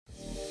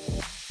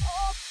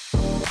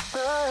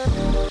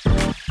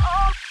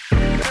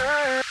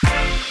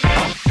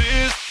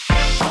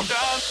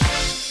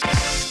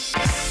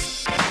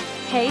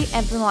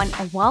everyone,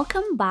 and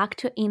welcome back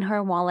to In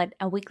Her Wallet,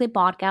 a weekly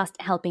podcast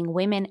helping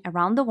women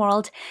around the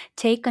world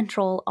take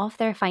control of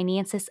their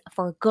finances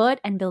for good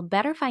and build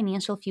better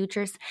financial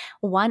futures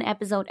one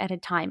episode at a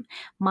time.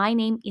 My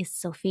name is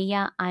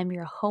Sophia. I'm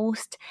your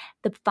host,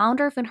 the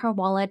founder of In Her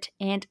Wallet,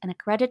 and an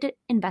accredited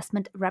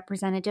investment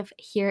representative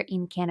here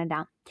in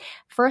Canada.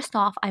 First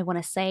off, I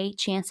want to say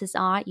chances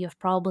are you've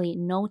probably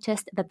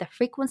noticed that the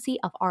frequency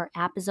of our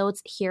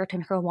episodes here at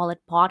In Her Wallet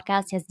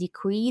podcast has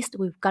decreased.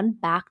 We've gone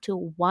back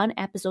to one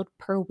episode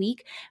per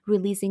week,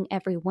 releasing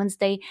every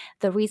Wednesday.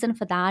 The reason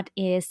for that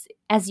is,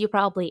 as you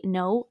probably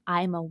know,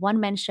 I'm a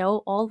one-man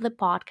show. All the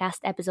podcast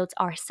episodes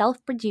are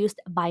self-produced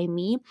by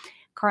me.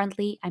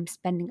 Currently, I'm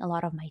spending a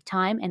lot of my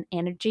time and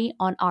energy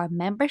on our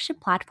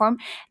membership platform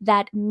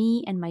that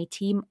me and my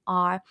team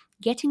are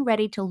getting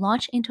ready to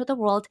launch into the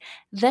world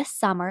this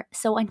summer.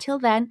 So until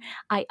then,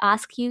 I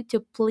ask you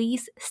to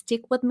please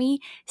stick with me,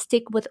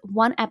 stick with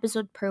one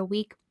episode per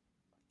week,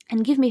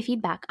 and give me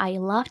feedback. I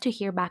love to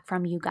hear back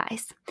from you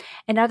guys.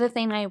 Another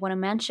thing I want to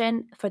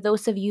mention, for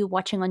those of you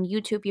watching on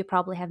YouTube, you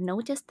probably have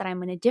noticed that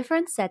I'm in a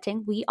different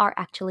setting. We are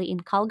actually in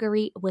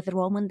Calgary with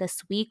Roman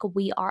this week.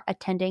 We are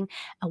attending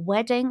a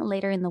wedding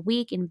later in the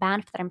week in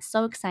Banff that I'm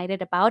so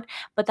excited about,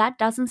 but that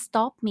doesn't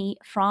stop me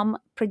from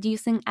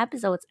producing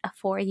episodes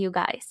for you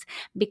guys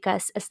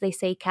because, as they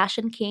say, cash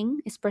and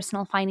king is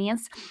personal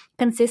finance.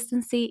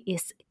 Consistency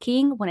is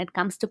king when it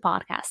comes to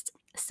podcasts.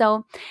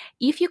 So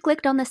if you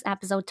clicked on this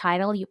episode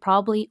title, you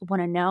probably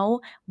want to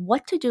know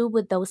what to do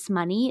with those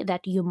money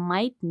that you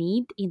might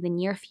need in the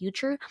near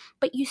future,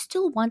 but you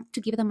still want to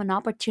give them an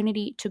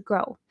opportunity to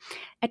grow.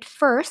 At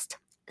first,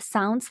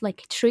 sounds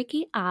like a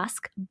tricky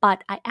ask,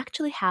 but I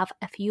actually have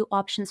a few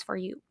options for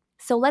you.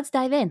 So let's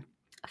dive in.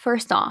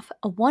 First off,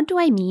 what do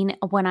I mean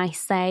when I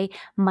say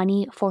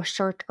money for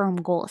short-term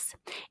goals?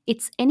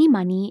 It's any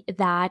money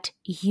that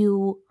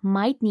you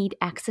might need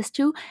access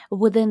to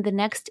within the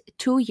next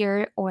 2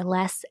 year or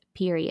less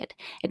period.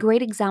 A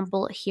great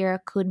example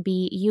here could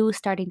be you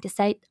starting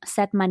to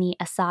set money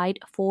aside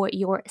for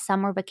your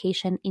summer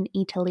vacation in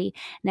Italy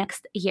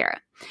next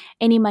year.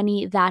 Any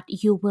money that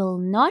you will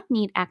not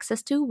need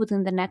access to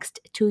within the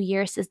next 2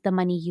 years is the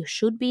money you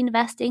should be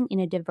investing in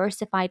a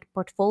diversified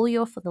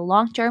portfolio for the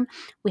long term.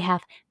 We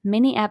have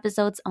many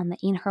episodes on the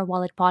In Her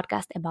Wallet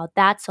podcast about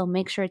that, so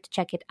make sure to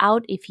check it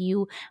out if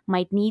you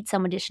might need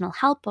some additional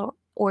help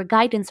or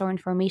guidance or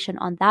information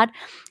on that.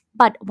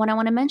 But what I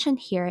want to mention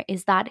here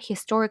is that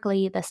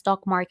historically, the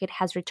stock market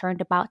has returned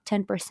about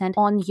 10%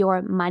 on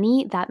your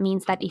money. That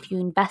means that if you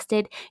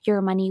invested,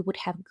 your money would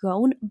have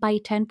grown by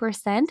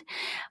 10%,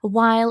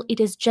 while it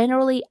is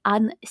generally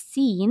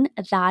unseen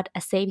that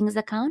a savings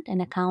account,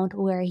 an account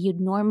where you'd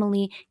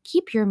normally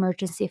keep your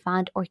emergency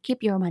fund or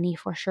keep your money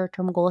for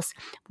short-term goals,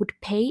 would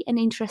pay an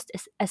interest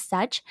as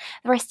such.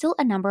 There are still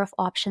a number of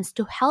options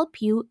to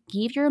help you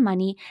give your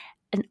money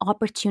an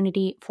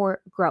opportunity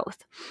for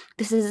growth.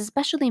 This is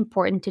especially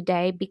important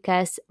today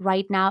because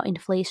right now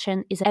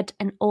inflation is at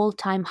an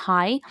all-time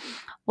high.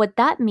 What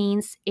that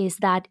means is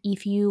that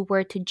if you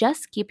were to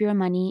just keep your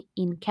money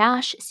in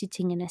cash,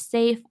 sitting in a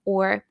safe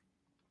or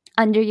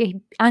under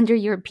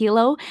your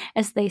pillow,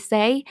 as they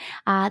say,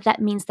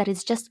 that means that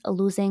it's just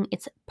losing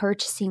its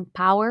purchasing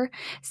power.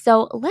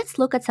 So let's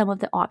look at some of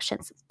the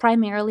options.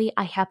 Primarily,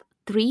 I have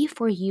three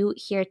for you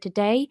here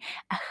today: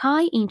 a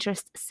high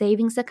interest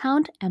savings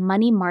account, a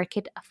money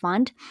market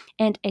fund,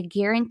 and a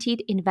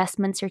guaranteed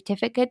investment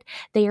certificate.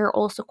 They are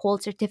also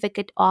called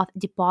certificate of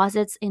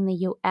deposits in the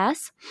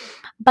US.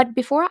 But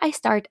before I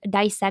start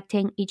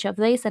dissecting each of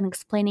these and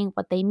explaining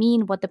what they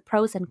mean, what the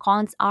pros and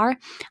cons are,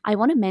 I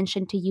want to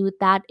mention to you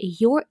that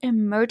your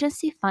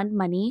emergency fund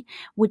money,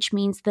 which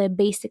means the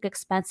basic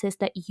expenses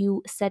that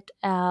you set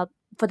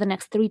for the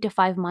next 3 to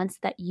 5 months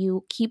that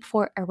you keep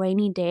for a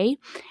rainy day,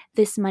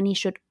 this money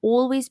should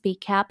always be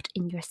kept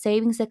in your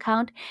savings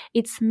account.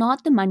 It's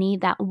not the money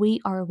that we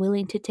are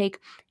willing to take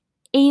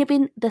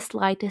even the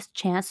slightest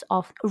chance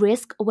of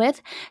risk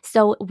with.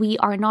 So we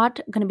are not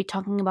going to be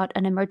talking about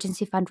an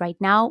emergency fund right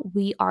now.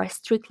 We are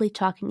strictly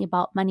talking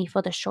about money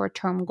for the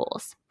short-term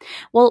goals.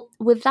 Well,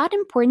 with that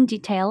important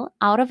detail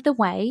out of the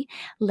way,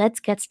 let's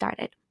get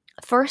started.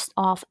 First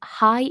off,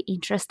 high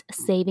interest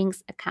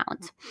savings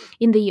accounts.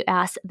 In the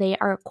US, they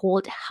are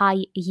called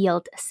high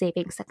yield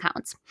savings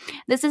accounts.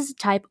 This is a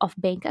type of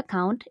bank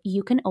account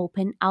you can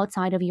open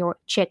outside of your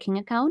checking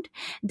account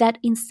that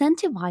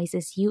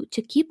incentivizes you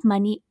to keep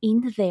money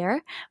in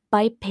there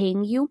by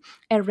paying you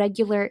a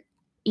regular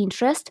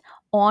interest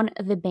on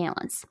the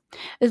balance.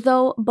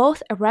 Though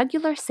both a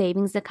regular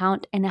savings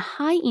account and a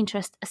high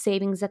interest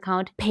savings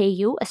account pay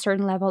you a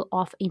certain level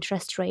of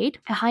interest rate,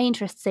 a high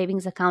interest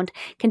savings account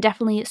can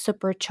definitely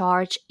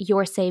supercharge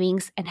your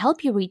savings and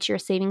help you reach your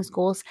savings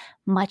goals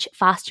much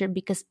faster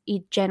because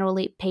it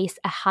generally pays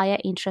a higher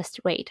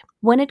interest rate.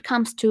 When it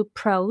comes to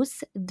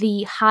pros,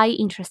 the high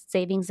interest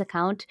savings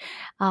account,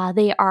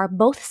 they are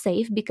both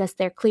safe because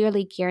they're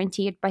clearly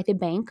guaranteed by the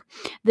bank.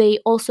 They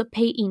also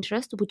pay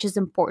interest, which is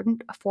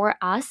important for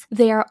us.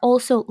 They are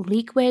also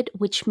liquid,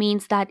 which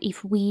means that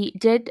if we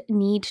did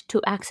need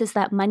to access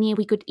that money,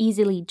 we could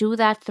easily do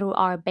that through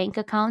our bank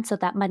account, so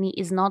that money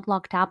is not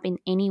locked up in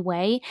any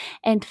way.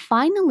 And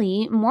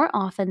finally, more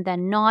often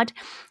than not,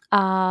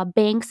 a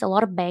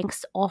lot of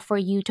banks offer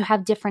you to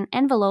have different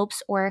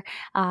envelopes or,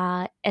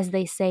 as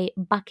they say,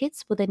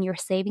 buckets within your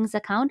savings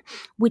account,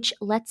 which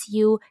lets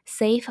you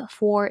save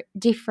for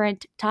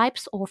different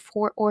types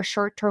or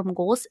short-term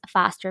goals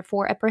faster.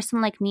 For a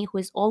person like me who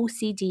is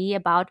OCD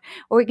about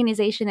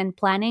organization and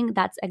planning,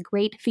 that's a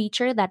great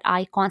feature that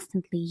I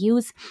constantly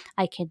use.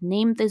 I can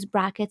name these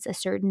brackets a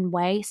certain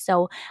way,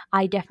 so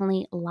I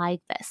definitely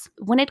like this.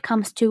 When it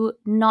comes to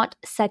not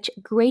such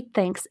great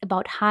things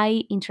about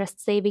high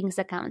interest savings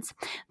accounts,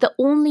 the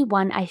only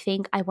one I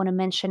think I want to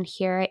mention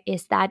here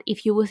is that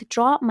if you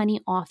withdraw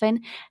money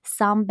often,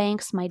 some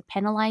banks might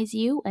penalize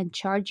you and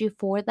charge you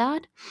for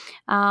that.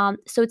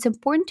 So it's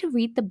important to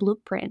read the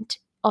blueprint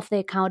of the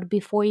account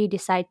before you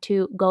decide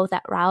to go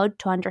that route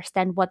to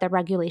understand what the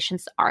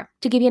regulations are.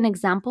 To give you an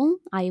example,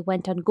 I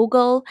went on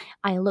Google,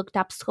 I looked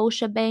up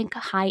Scotiabank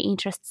high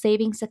interest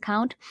savings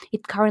account.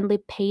 It currently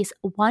pays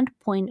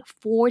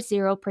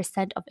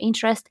 1.40% of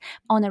interest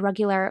on a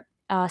regular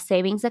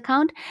savings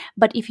account.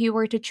 But if you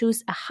were to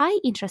choose a high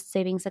interest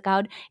savings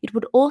account, it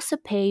would also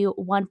pay you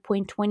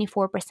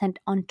 1.24%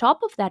 on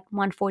top of that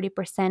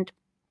 140%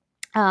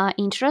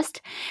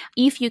 interest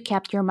if you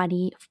kept your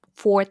money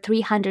for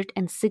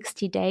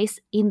 360 days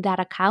in that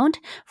account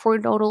for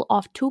a total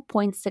of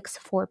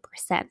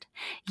 2.64%.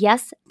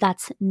 Yes,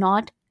 that's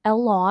not a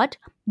lot,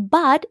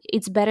 but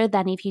it's better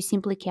than if you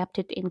simply kept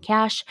it in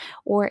cash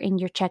or in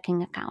your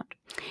checking account.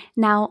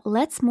 Now,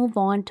 let's move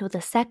on to the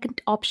second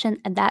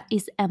option, and that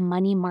is a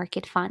money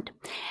market fund.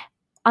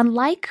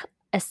 Unlike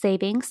a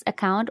savings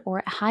account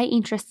or a high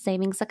interest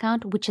savings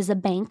account, which is a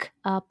bank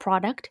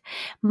product,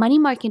 money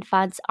market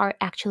funds are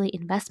actually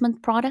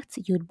investment products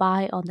you'd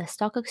buy on the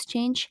stock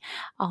exchange.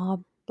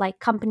 Like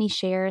company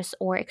shares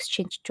or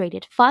exchange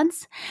traded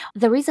funds.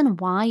 The reason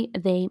why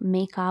they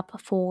make up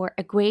for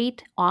a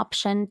great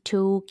option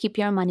to keep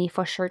your money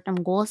for short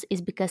term goals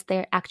is because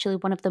they're actually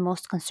one of the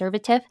most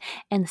conservative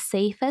and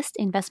safest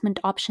investment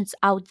options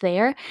out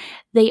there.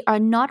 They are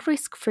not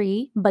risk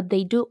free, but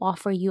they do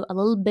offer you a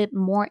little bit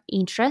more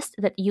interest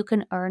that you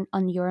can earn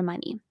on your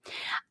money.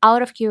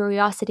 Out of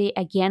curiosity,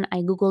 again, I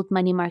Googled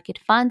money market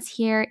funds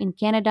here in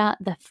Canada.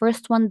 The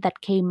first one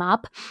that came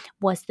up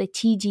was the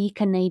TD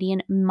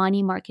Canadian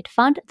Money Market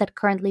Fund that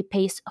currently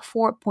pays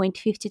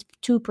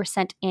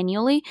 4.52%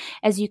 annually.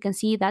 As you can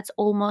see, that's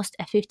almost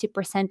a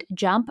 50%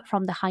 jump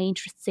from the high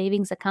interest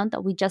savings account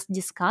that we just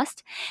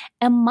discussed.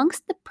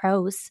 Amongst the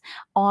pros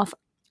of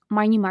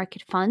money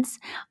market funds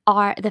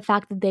are the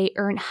fact that they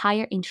earn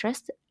higher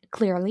interest.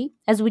 Clearly,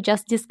 as we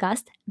just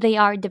discussed, they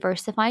are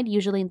diversified.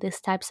 Usually, in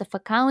these types of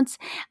accounts,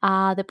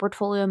 the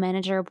portfolio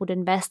manager would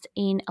invest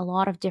in a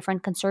lot of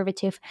different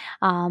conservative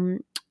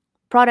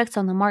products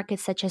on the market,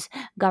 such as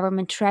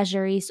government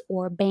treasuries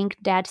or bank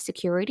debt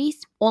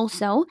securities.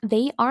 Also,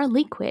 they are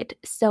liquid.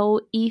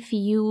 So, if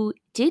you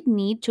did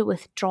need to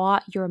withdraw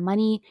your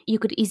money, you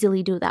could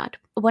easily do that.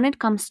 When it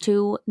comes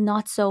to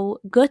not so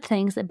good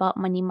things about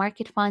money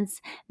market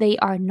funds, they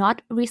are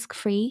not risk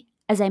free.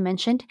 As I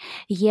mentioned,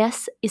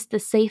 yes, it's the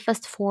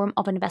safest form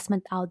of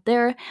investment out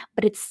there,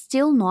 but it's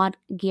still not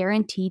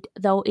guaranteed,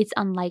 though it's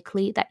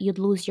unlikely that you'd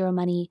lose your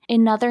money.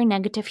 Another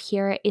negative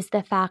here is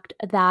the fact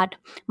that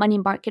money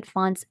market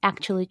funds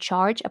actually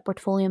charge a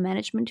portfolio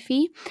management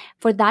fee.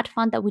 For that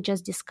fund that we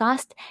just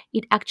discussed,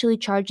 it actually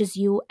charges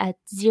you at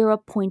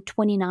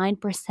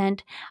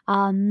 0.29%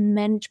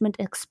 management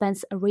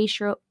expense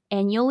ratio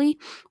annually,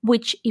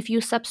 which, if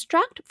you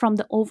subtract from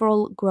the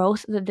overall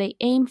growth that they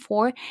aim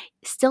for,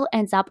 still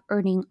ends up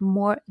earning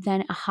more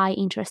than a high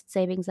interest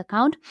savings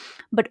account.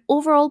 But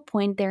overall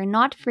point, they're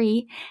not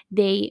free.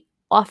 They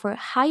offer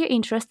higher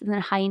interest than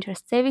a high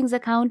interest savings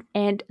account,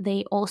 and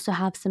they also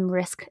have some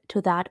risk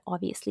to that,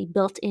 obviously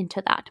built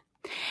into that.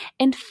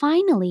 And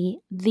finally,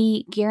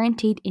 the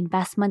guaranteed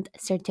investment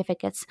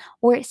certificates,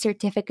 or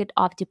certificate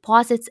of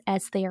deposits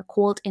as they are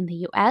called in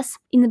the US.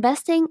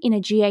 Investing in a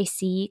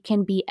GIC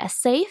can be a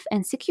safe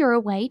and secure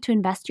way to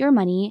invest your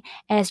money,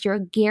 as you're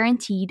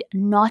guaranteed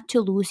not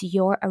to lose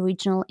your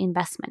original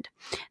investment.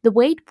 The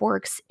way it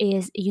works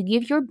is you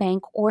give your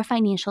bank or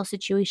financial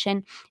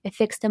institution a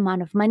fixed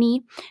amount of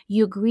money,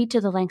 you agree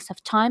to the length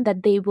of time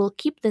that they will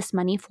keep this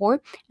money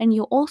for, and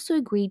you also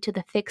agree to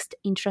the fixed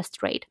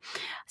interest rate.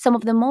 Some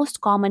of the most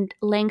common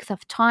length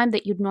of time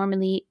that you'd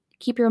normally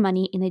keep your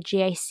money in a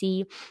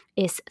GIC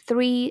is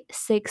 3,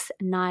 6,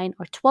 9,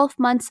 or 12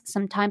 months.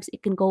 Sometimes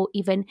it can go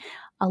even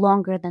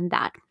longer than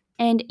that.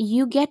 And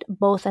you get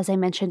both, as I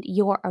mentioned,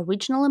 your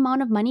original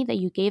amount of money that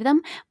you gave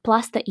them,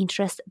 plus the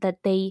interest that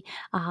they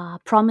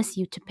promise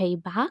you to pay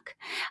back.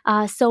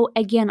 So,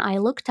 again, I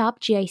looked up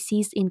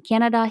GICs in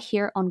Canada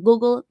here on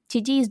Google.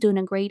 TD is doing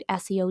a great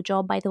SEO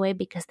job, by the way,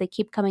 because they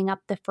keep coming up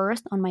the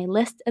first on my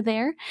list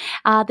there.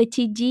 The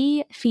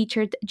TD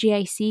featured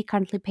GIC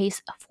currently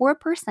pays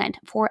 4%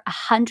 for a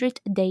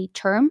 100-day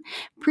term.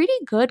 Pretty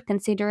good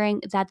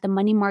considering that the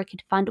money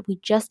market fund we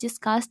just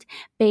discussed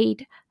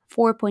paid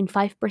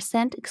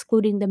 4.5%,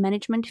 excluding the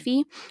management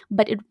fee,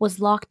 but it was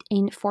locked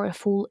in for a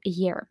full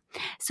year.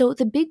 So,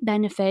 the big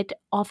benefit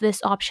of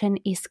this option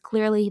is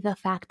clearly the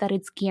fact that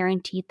it's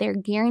guaranteed. They're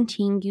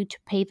guaranteeing you to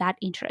pay that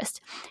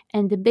interest.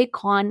 And the big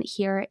con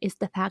here is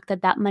the fact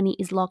that that money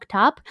is locked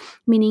up,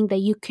 meaning that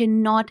you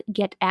cannot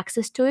get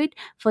access to it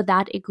for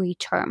that agreed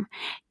term.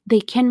 They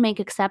can make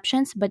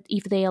exceptions, but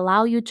if they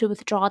allow you to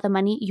withdraw the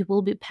money, you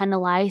will be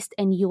penalized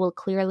and you will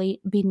clearly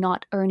be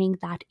not earning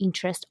that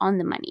interest on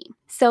the money.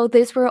 So,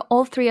 these were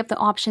all three of the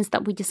options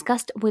that we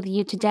discussed with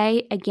you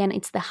today. Again,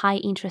 it's the high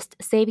interest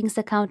savings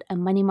account, a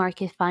money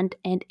market fund,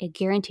 and a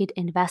guaranteed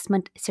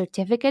investment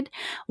certificate.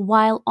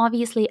 While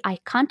obviously I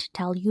can't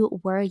tell you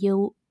where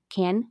you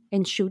can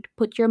and should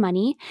put your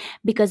money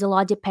because a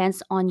lot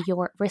depends on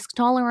your risk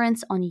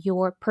tolerance, on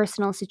your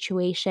personal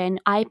situation.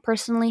 I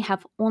personally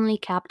have only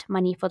kept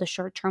money for the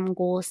short-term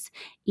goals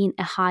in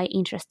a high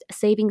interest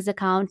savings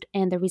account,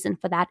 and the reason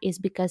for that is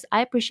because I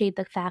appreciate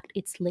the fact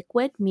it's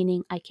liquid,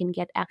 meaning I can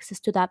get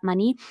access to that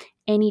money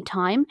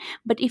anytime.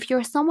 But if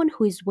you're someone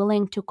who is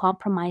willing to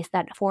compromise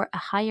that for a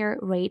higher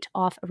rate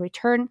of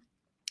return,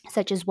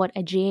 such as what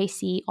a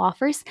GIC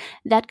offers,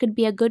 that could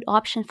be a good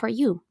option for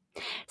you.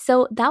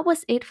 So that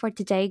was it for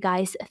today,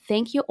 guys.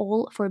 Thank you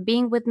all for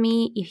being with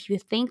me. If you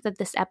think that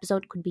this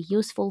episode could be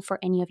useful for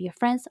any of your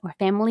friends or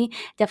family,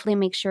 definitely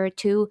make sure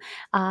to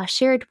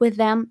share it with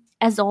them.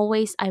 As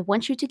always, I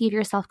want you to give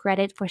yourself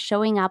credit for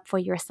showing up for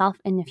yourself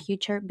in the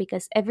future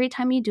because every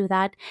time you do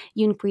that,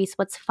 you increase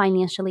what's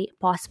financially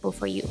possible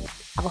for you.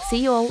 I will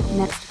see you all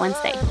next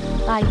Wednesday.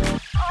 Bye.